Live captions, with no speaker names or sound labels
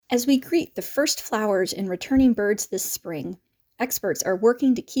As we greet the first flowers and returning birds this spring, experts are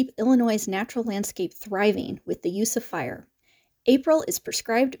working to keep Illinois' natural landscape thriving with the use of fire. April is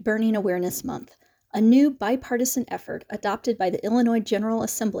Prescribed Burning Awareness Month, a new bipartisan effort adopted by the Illinois General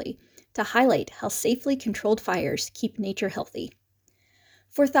Assembly to highlight how safely controlled fires keep nature healthy.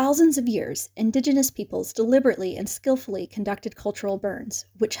 For thousands of years, indigenous peoples deliberately and skillfully conducted cultural burns,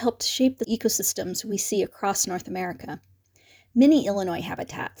 which helped shape the ecosystems we see across North America. Many Illinois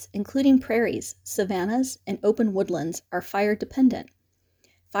habitats, including prairies, savannas, and open woodlands, are fire-dependent.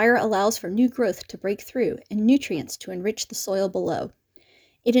 Fire allows for new growth to break through and nutrients to enrich the soil below.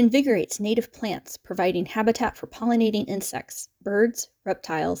 It invigorates native plants, providing habitat for pollinating insects, birds,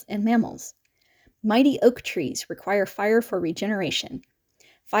 reptiles, and mammals. Mighty oak trees require fire for regeneration.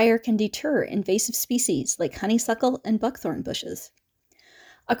 Fire can deter invasive species like honeysuckle and buckthorn bushes.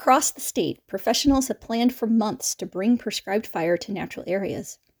 Across the state, professionals have planned for months to bring prescribed fire to natural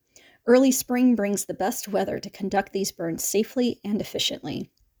areas. Early spring brings the best weather to conduct these burns safely and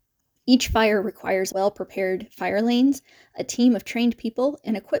efficiently. Each fire requires well-prepared fire lanes, a team of trained people,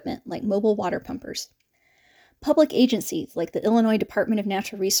 and equipment like mobile water pumpers. Public agencies like the Illinois Department of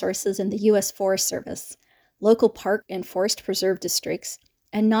Natural Resources and the U.S. Forest Service, local park and forest preserve districts,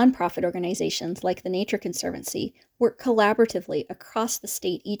 and nonprofit organizations like the Nature Conservancy work collaboratively across the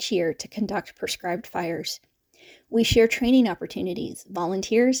state each year to conduct prescribed fires. We share training opportunities,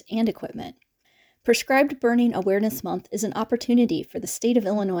 volunteers, and equipment. Prescribed Burning Awareness Month is an opportunity for the state of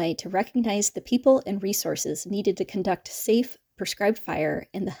Illinois to recognize the people and resources needed to conduct safe, prescribed fire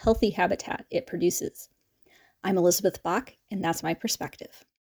and the healthy habitat it produces. I'm Elizabeth Bach, and that's my perspective.